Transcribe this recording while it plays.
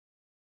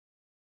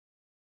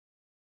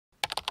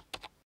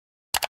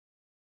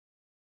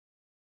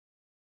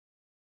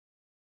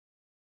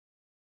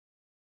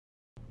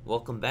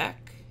Welcome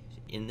back.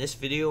 In this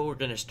video we're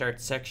going to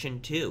start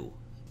section 2.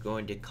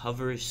 Going to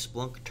cover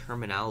Splunk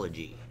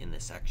terminology in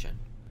this section.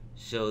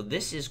 So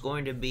this is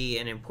going to be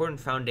an important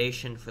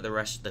foundation for the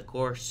rest of the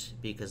course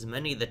because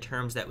many of the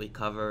terms that we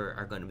cover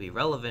are going to be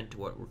relevant to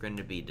what we're going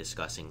to be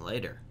discussing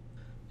later.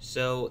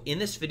 So in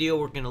this video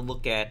we're going to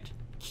look at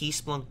key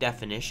Splunk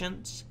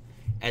definitions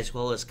as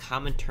well as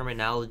common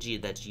terminology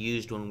that's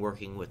used when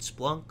working with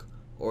Splunk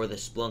or the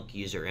Splunk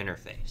user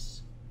interface.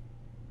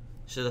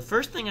 So the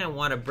first thing I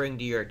want to bring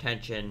to your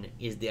attention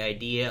is the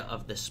idea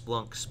of the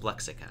Splunk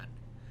Splexicon.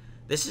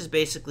 This is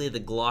basically the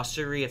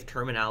glossary of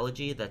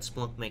terminology that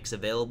Splunk makes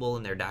available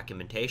in their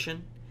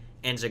documentation,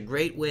 and it's a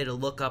great way to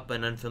look up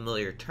an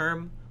unfamiliar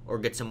term or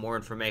get some more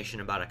information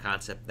about a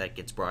concept that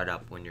gets brought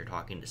up when you're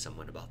talking to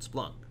someone about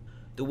Splunk.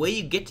 The way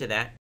you get to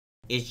that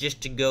is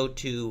just to go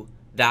to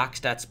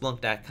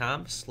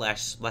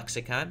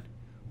docs.splunk.com/Splexicon,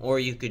 or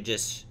you could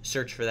just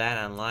search for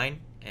that online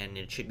and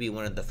it should be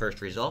one of the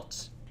first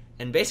results.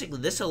 And basically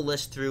this will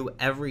list through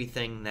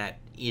everything that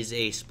is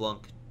a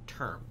Splunk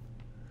term.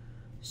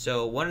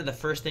 So one of the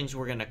first things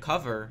we're going to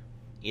cover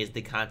is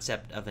the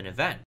concept of an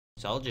event.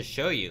 So I'll just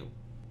show you.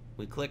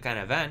 We click on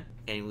event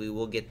and we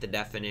will get the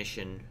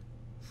definition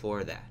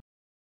for that.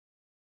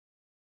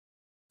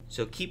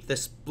 So keep the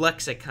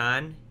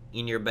Splexicon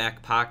in your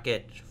back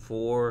pocket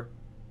for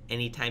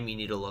any time you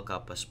need to look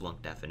up a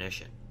Splunk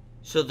definition.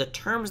 So the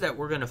terms that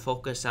we're going to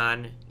focus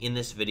on in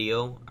this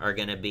video are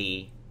going to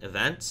be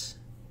events,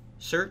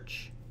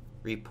 search,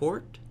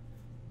 report,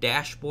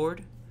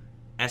 dashboard,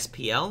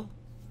 SPL,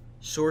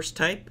 source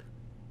type,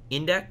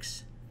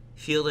 index,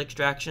 field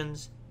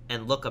extractions,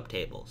 and lookup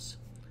tables.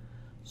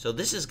 So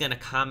this is going to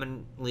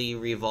commonly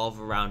revolve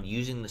around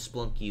using the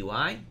Splunk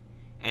UI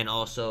and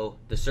also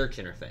the search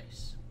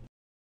interface.